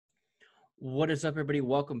What is up, everybody?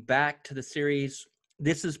 Welcome back to the series.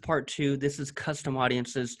 This is part 2. This is custom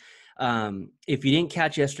audiences. If you didn't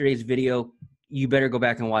catch yesterday's video, you better go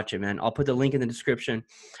back and watch it, man. I'll put the link in the description.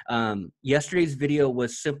 Yesterday's video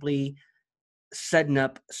was simply setting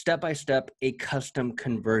up step-by-step a custom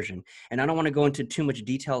conversion. And I don't want to go into too much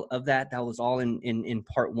detail of that. That was all in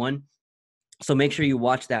part 1. So make sure you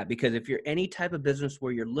watch that, because if you're any type of business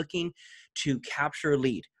where you're looking to capture a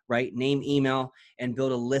lead, right? Name, email, and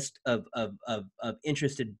build a list of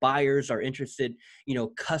interested buyers or interested,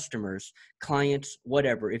 customers, clients,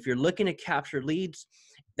 whatever. If you're looking to capture leads,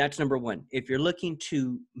 that's number 1. If you're looking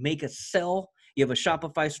to make a sell, you have a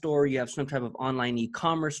Shopify store, you have some type of online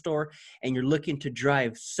e-commerce store, and you're looking to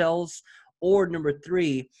drive sales. Or number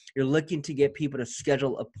 3, you're looking to get people to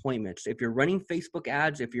schedule appointments. If you're running Facebook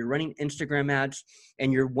ads, if you're running Instagram ads,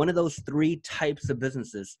 and you're one of those 3 types of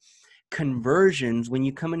businesses, conversions, when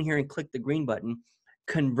you come in here and click the green button,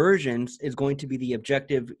 conversions is going to be the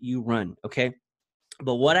objective you run, okay?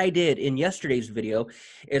 But what I did in yesterday's video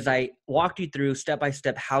is I walked you through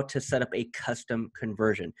step-by-step how to set up a custom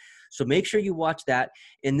conversion. So make sure you watch that.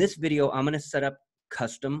 In this video, I'm going to set up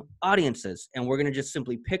custom audiences, and we're going to just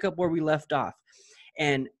simply pick up where we left off.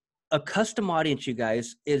 And a custom audience, you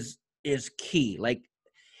guys, is key. Like,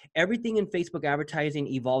 everything in Facebook advertising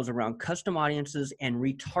evolves around custom audiences and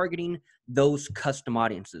retargeting those custom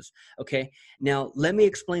audiences. Okay, now let me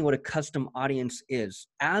explain what a custom audience is.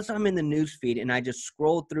 As I'm in the news feed and I just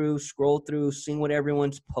scroll through, seeing what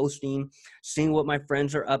everyone's posting, seeing what my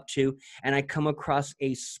friends are up to, and I come across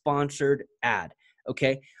a sponsored ad.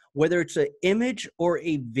 Okay, whether it's an image or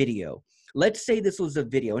a video. Let's say this was a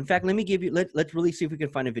video. In fact, let me give you, let's really see if we can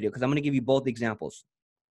find a video, because I'm going to give you both examples.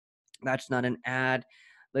 That's not an ad.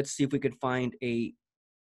 Let's see if we could find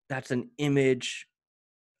that's an image.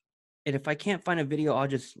 And if I can't find a video,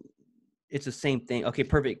 it's the same thing. Okay,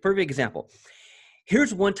 perfect example.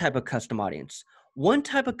 Here's one type of custom audience. One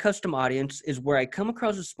type of custom audience is where I come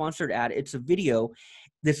across a sponsored ad. It's a video.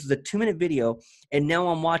 This is a 2-minute video, and now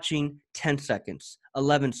I'm watching 10 seconds,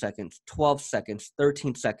 11 seconds, 12 seconds,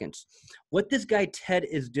 13 seconds. What this guy Ted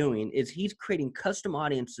is doing is he's creating custom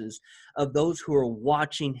audiences of those who are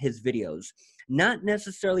watching his videos, not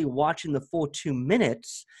necessarily watching the full 2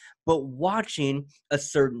 minutes, but watching a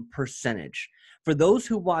certain percentage. For those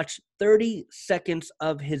who watch 30 seconds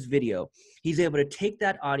of his video, he's able to take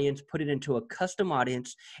that audience, put it into a custom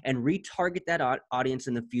audience, and retarget that audience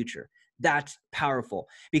in the future. That's powerful,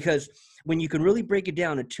 because when you can really break it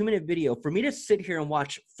down, a 2-minute video, for me to sit here and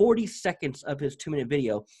watch 40 seconds of his 2-minute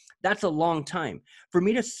video, that's a long time. For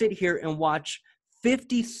me to sit here and watch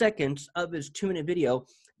 50 seconds of his 2-minute video,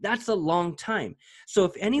 that's a long time. So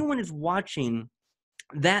if anyone is watching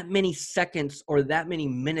that many seconds or that many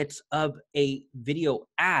minutes of a video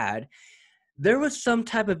ad, there was some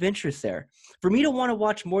type of interest there. For me to want to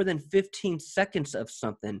watch more than 15 seconds of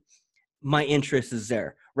something, my interest is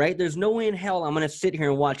there, right? There's no way in hell I'm going to sit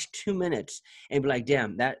here and watch 2 minutes and be like,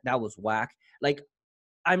 damn, that was whack. Like,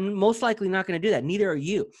 I'm most likely not going to do that. Neither are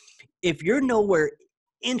you. If you're nowhere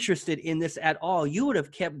interested in this at all, you would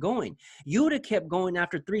have kept going. You would have kept going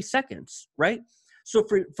after 3 seconds, right? So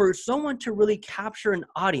for someone to really capture an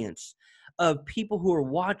audience of people who are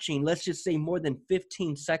watching, let's just say more than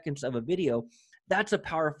 15 seconds of a video, that's a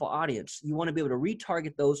powerful audience. You want to be able to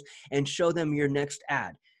retarget those and show them your next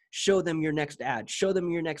ad. Show them your next ad. Show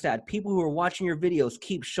them your next ad. People who are watching your videos,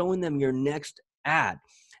 keep showing them your next ad.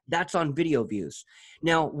 That's on video views.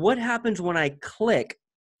 Now, what happens when I click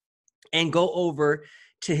and go over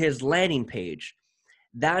to his landing page?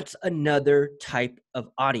 That's another type of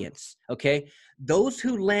audience, okay? Those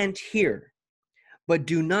who land here but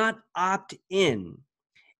do not opt in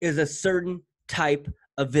is a certain type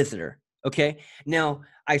of visitor, okay? Now,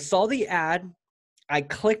 I saw the ad. I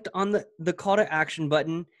clicked on the call to action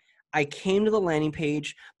button. I came to the landing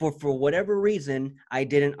page, but for whatever reason, I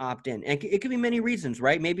didn't opt in. And it could be many reasons,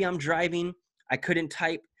 right? Maybe I'm driving, I couldn't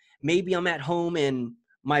type. Maybe I'm at home and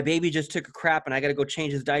my baby just took a crap and I got to go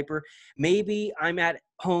change his diaper. Maybe I'm at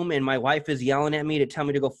home and my wife is yelling at me to tell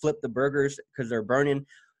me to go flip the burgers because they're burning.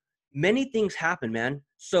 Many things happen, man.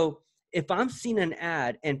 So if I'm seeing an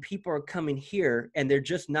ad and people are coming here and they're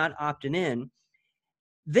just not opting in,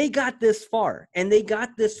 they got this far, and they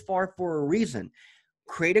got this far for a reason.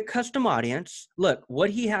 Create a custom audience. Look, what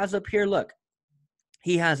he has up here, look.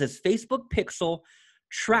 He has his Facebook pixel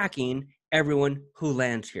tracking everyone who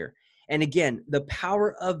lands here. And again, the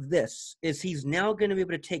power of this is he's now going to be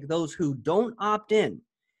able to take those who don't opt in.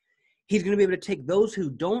 He's going to be able to take those who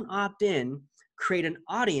don't opt in, create an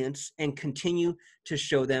audience, and continue to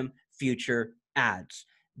show them future ads.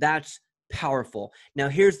 That's powerful. Now,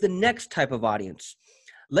 here's the next type of audience.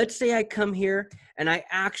 Let's say I come here and I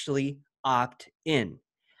actually opt in.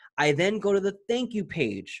 I then go to the thank you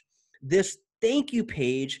page. This thank you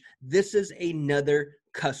page, this is another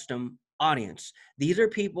custom audience. These are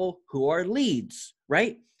people who are leads,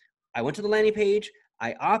 right? I went to the landing page,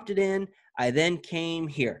 I opted in, I then came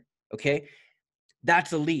here, okay?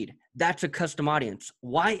 That's a lead. That's a custom audience.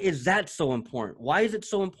 Why is that so important? Why is it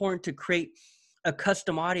so important to create a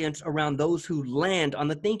custom audience around those who land on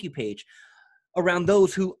the thank you page, around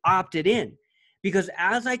those who opted in? Because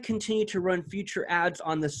as I continue to run future ads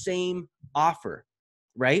on the same offer,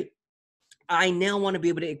 right, I now want to be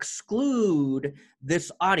able to exclude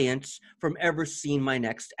this audience from ever seeing my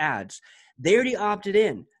next ads. They already opted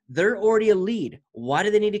in. They're already a lead. Why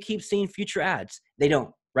do they need to keep seeing future ads? They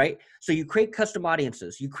don't, right? So you create custom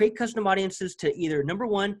audiences. You create custom audiences to either, number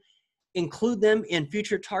one, include them in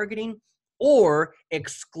future targeting or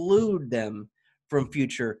exclude them from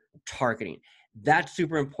future targeting. That's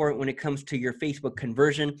super important when it comes to your Facebook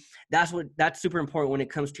conversion. That's super important when it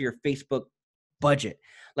comes to your Facebook budget.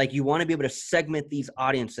 Like, you want to be able to segment these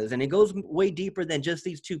audiences, and it goes way deeper than just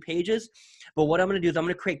these 2 pages. But what I'm going to do is I'm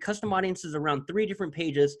going to create custom audiences around 3 different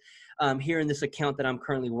pages here in this account that I'm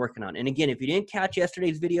currently working on. And again, if you didn't catch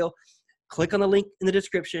yesterday's video, click on the link in the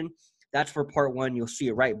description. That's for part 1. You'll see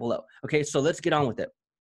it right below. Okay, so let's get on with it.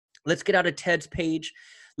 Let's get out of Ted's page.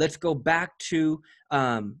 Let's go back to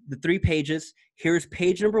the 3 pages. Here's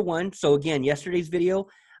page number 1. So again, yesterday's video,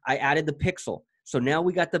 I added the pixel. So now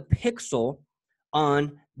we got the pixel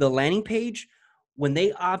on the landing page. When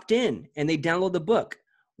they opt in and they download the book,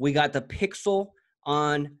 we got the pixel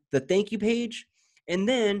on the thank you page. And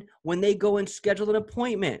then when they go and schedule an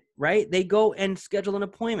appointment, right? They go and schedule an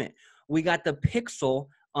appointment. We got the pixel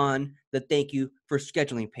on the thank you for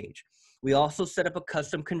scheduling page. We also set up a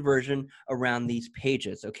custom conversion around these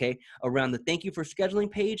pages, okay? Around the thank you for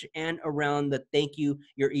scheduling page and around the thank you,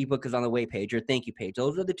 your ebook is on the way page, your thank you page.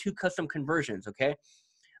 Those are the 2 custom conversions, okay?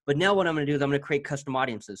 But now what I'm going to do is I'm going to create custom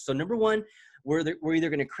audiences. So number 1, we're either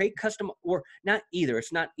going to create custom, or not either.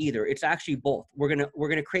 It's not either. It's actually both. We're going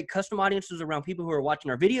to create custom audiences around people who are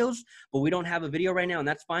watching our videos, but we don't have a video right now, and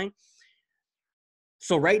that's fine.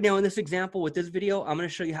 So right now in this example with this video, I'm going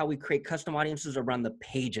to show you how we create custom audiences around the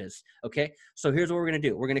pages. Okay. So here's what we're going to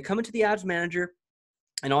do. We're going to come into the ads manager,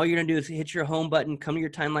 and all you're going to do is hit your home button, come to your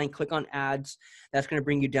timeline, click on ads. That's going to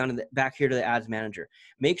bring you down to back here to the ads manager.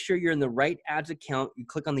 Make sure you're in the right ads account. You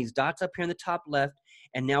click on these dots up here in the top left,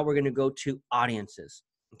 and now we're going to go to audiences.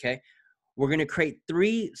 Okay. We're going to create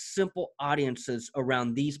 3 simple audiences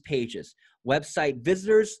around these pages: website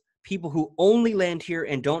visitors, people who only land here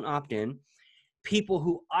and don't opt in, people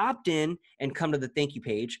who opt in and come to the thank you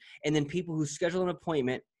page, and then people who schedule an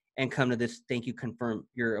appointment and come to this thank you confirm,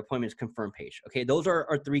 your appointment is confirmed page. Okay, those are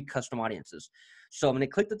our 3 custom audiences. So I'm going to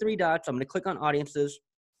click the 3 dots. I'm going to click on audiences.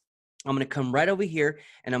 I'm going to come right over here,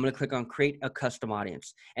 and I'm going to click on create a custom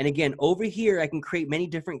audience. And again, over here, I can create many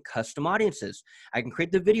different custom audiences. I can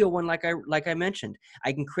create the video one like I mentioned.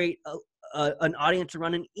 I can create an audience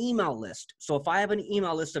around an email list. So if I have an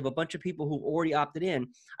email list of a bunch of people who already opted in,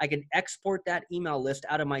 I can export that email list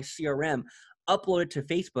out of my CRM, upload it to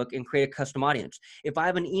Facebook, and create a custom audience. If I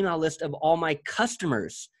have an email list of all my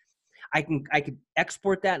customers, I could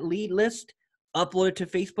export that lead list, upload it to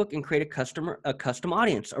Facebook, and create a custom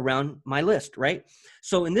audience around my list, right?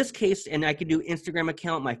 So in this case, and I could do Instagram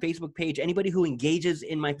account, my Facebook page, anybody who engages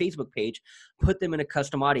in my Facebook page, put them in a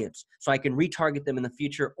custom audience so I can retarget them in the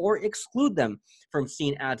future or exclude them from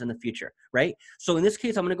seeing ads in the future, right? So in this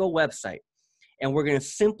case, I'm going to go website, and we're going to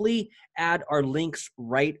simply add our links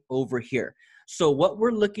right over here. So what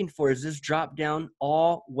we're looking for is this drop down,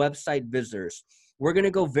 all website visitors. We're going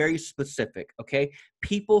to go very specific, okay?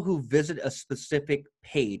 People who visit a specific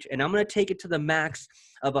page. And I'm going to take it to the max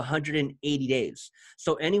of 180 days.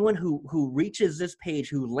 So anyone who reaches this page,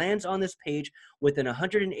 who lands on this page within a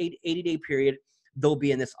 180-day period, they'll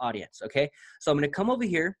be in this audience, okay? So I'm going to come over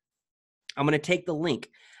here. I'm going to take the link.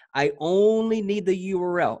 I only need the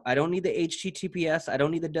URL. I don't need the HTTPS. I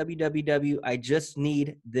don't need the www. I just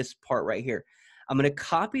need this part right here. I'm going to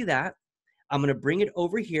copy that. I'm going to bring it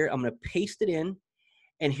over here. I'm going to paste it in.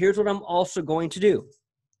 And here's what I'm also going to do.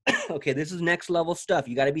 Okay, this is next level stuff.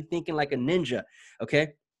 You got to be thinking like a ninja, okay?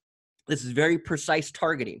 This is very precise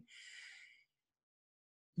targeting.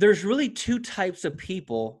 There's really 2 types of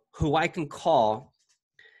people who I can call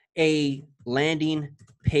a landing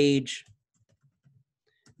page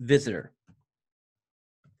visitor.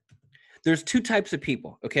 There's 2 types of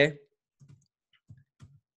people, okay?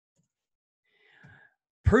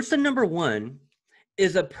 Person number 1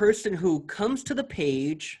 is a person who comes to the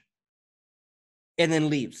page and then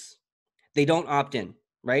leaves. They don't opt in,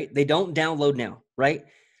 right? They don't download now, right?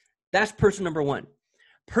 That's person number one.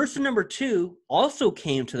 Person number two also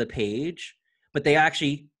came to the page, but they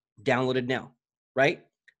actually downloaded now, right?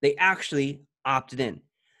 They actually opted in.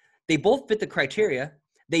 They both fit the criteria.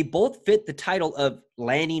 They both fit the title of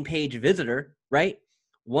landing page visitor, right?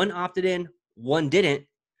 One opted in, one didn't.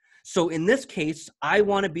 So in this case, I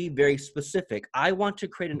want to be very specific. I want to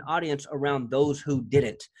create an audience around those who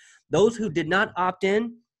didn't. Those who did not opt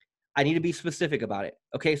in, I need to be specific about it.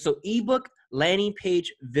 Okay, so ebook landing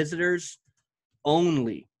page visitors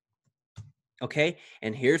only. Okay,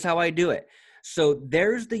 and here's how I do it. So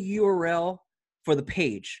there's the URL for the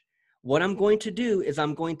page. What I'm going to do is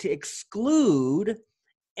I'm going to exclude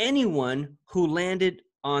anyone who landed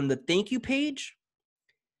on the thank you page.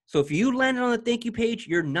 So if you landed on the thank you page,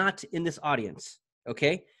 you're not in this audience,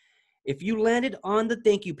 okay? If you landed on the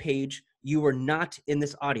thank you page, you are not in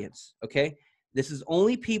this audience, okay? This is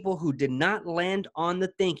only people who did not land on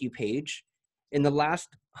the thank you page in the last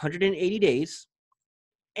 180 days.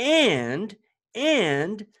 And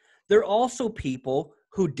they're also people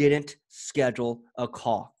who didn't schedule a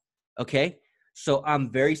call, okay? So I'm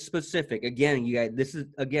very specific. Again, you guys, this is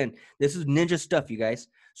ninja stuff, you guys.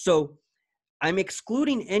 So I'm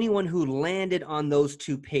excluding anyone who landed on those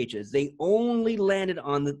two pages. They only landed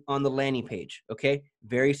on the landing page, okay?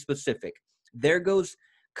 Very specific. There goes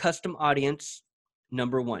custom audience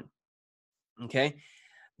number one, okay?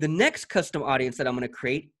 The next custom audience that I'm going to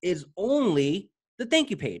create is only the thank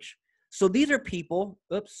you page. So these are people,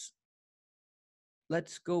 oops,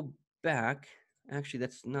 let's go back. Actually,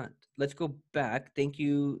 that's not, let's go back. Thank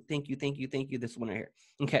you, thank you, thank you, thank you. This one right here.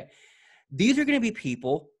 Okay. These are going to be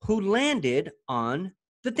people who landed on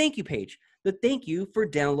the thank you page. The thank you for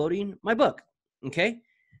downloading my book. Okay.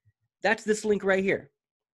 That's this link right here.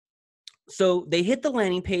 So they hit the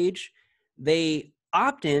landing page, they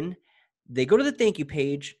opt in, they go to the thank you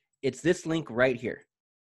page. It's this link right here.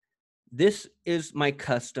 This is my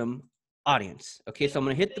custom audience. Okay, so I'm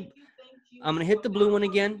gonna hit the blue one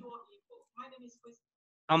again.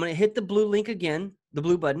 I'm gonna hit the blue link again, the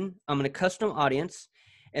blue button. I'm gonna custom audience,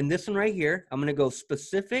 and this one right here, I'm gonna go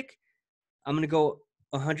specific. I'm gonna go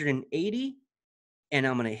 180, and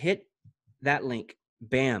I'm gonna hit that link.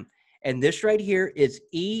 Bam. And this right here is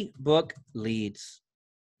ebook leads.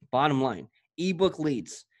 Bottom line, ebook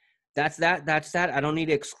leads. That's that. I don't need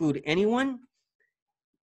to exclude anyone.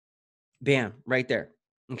 Bam, right there.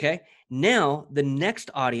 Okay. Now, the next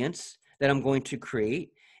audience that I'm going to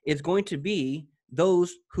create is going to be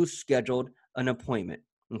those who scheduled an appointment.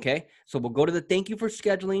 Okay. So we'll go to the thank you for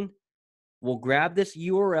scheduling. We'll grab this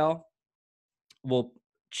URL. We'll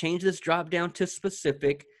change this drop down to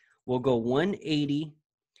specific. We'll go 180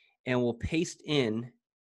 and we'll paste in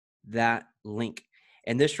that link.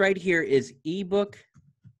 And this right here is ebook.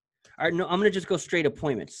 All right, no, I'm going to just go straight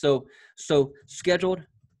appointments. So scheduled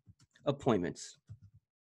appointments.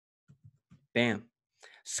 Bam.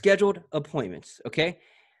 Scheduled appointments. Okay.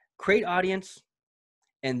 Create audience.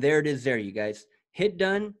 And there it is there, you guys. Hit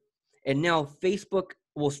done. And now Facebook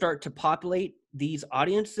will start to populate these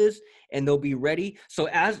audiences and they'll be ready. So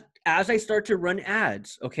as I start to run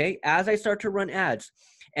ads, okay, as I start to run ads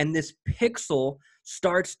and this pixel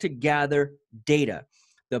starts to gather data,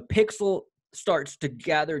 the pixel starts to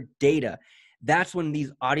gather data, that's when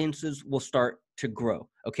these audiences will start to grow,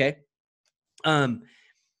 okay? And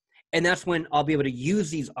that's when I'll be able to use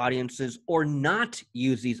these audiences or not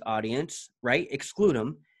use these audience, right? Exclude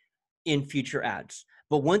them in future ads.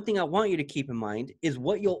 But one thing I want you to keep in mind is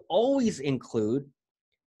what you'll always include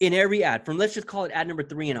in every ad, from let's just call it ad number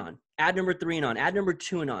 3 and on, ad number 3 and on, ad number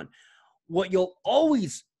 2 and on. What you'll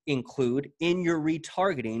always include in your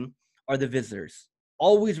retargeting are the visitors.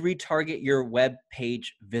 Always retarget your web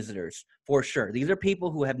page visitors for sure. These are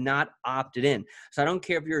people who have not opted in. So I don't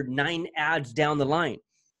care if you're 9 ads down the line.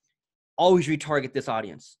 Always retarget this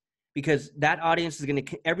audience because that audience is going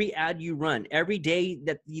to, every ad you run, every day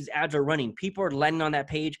that these ads are running, people are landing on that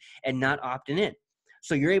page and not opting in.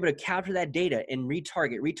 So you're able to capture that data and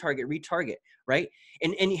retarget, right?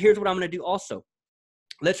 And here's what I'm going to do also.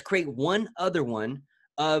 Let's create one other one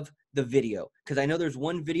of the video because I know there's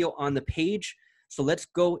one video on the page. So let's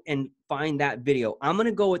go and find that video. I'm going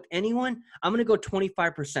to go with anyone. I'm going to go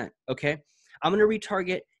 25%, okay? I'm going to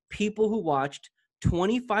retarget people who watched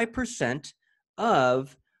 25%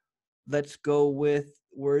 of, let's go with,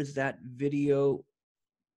 where's that video?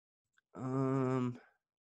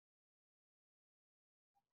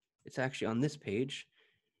 It's actually on this page.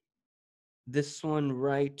 This one,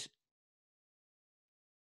 right?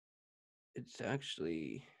 It's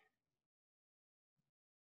actually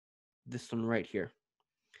this one right here.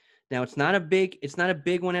 Now it's not a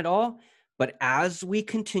big one at all, But as we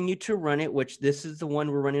continue to run it, which this is the one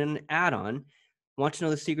we're running an ad on, want to know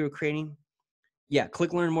the secret of creating? Yeah,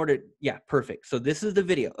 click learn more to, yeah, perfect. So this is the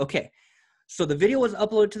video. Okay, so the video was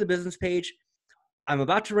uploaded to the business page. I'm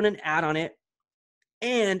about to run an ad on it.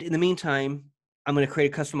 And in the meantime, I'm going to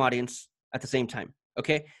create a custom audience at the same time.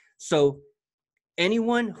 Okay, so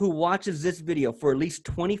anyone who watches this video for at least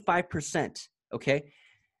 25%, okay,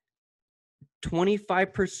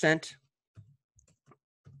 25%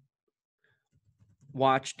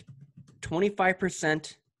 watched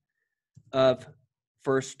 25% of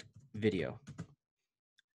first video.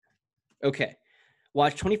 Okay,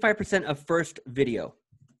 watch 25% of first video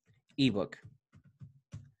ebook.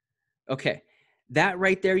 Okay, that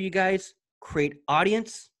right there, you guys, create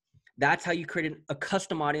audience. That's how you create a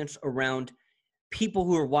custom audience around people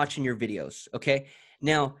who are watching your videos. Okay,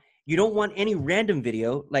 now you don't want any random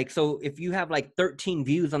video. Like, so if you have like 13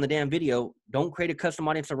 views on the damn video, don't create a custom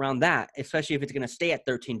audience around that, especially if it's going to stay at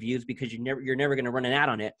 13 views, because you're never going to run an ad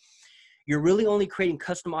on it. You're really only creating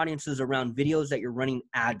custom audiences around videos that you're running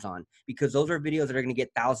ads on, because those are videos that are going to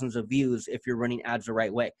get thousands of views if you're running ads the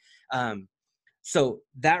right way. So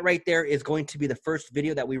that right there is going to be the first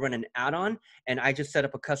video that we run an ad on. And I just set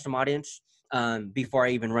up a custom audience before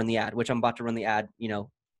I even run the ad, which I'm about to run the ad, you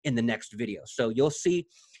know, in the next video. So you'll see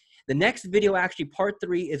the next video, actually part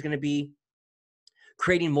 3, is going to be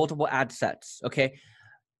creating multiple ad sets. Okay.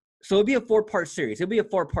 So it'll be a 4-part series. It'll be a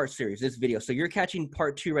 4-part series, this video. So you're catching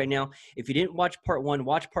part 2 right now. If you didn't watch part 1,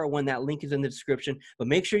 watch part 1. That link is in the description. But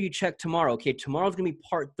make sure you check tomorrow. Okay, tomorrow's gonna be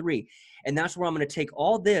part 3, and that's where I'm gonna take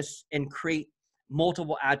all this and create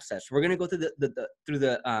multiple ad sets. We're gonna go through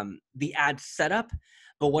the ad setup,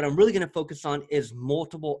 but what I'm really gonna focus on is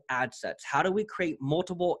multiple ad sets. How do we create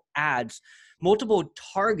multiple ads, multiple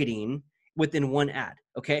targeting within one ad?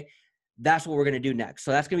 Okay, that's what we're gonna do next.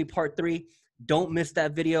 So that's gonna be part 3. Don't miss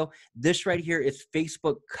that video. This right here is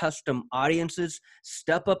Facebook custom audiences.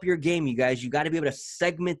 Step up your game, you guys. You got to be able to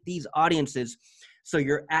segment these audiences so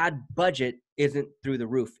your ad budget isn't through the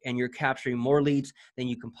roof and you're capturing more leads than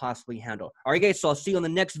you can possibly handle. All right, guys. So I'll see you on the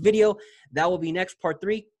next video. That will be next, part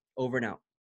 3. Over and out.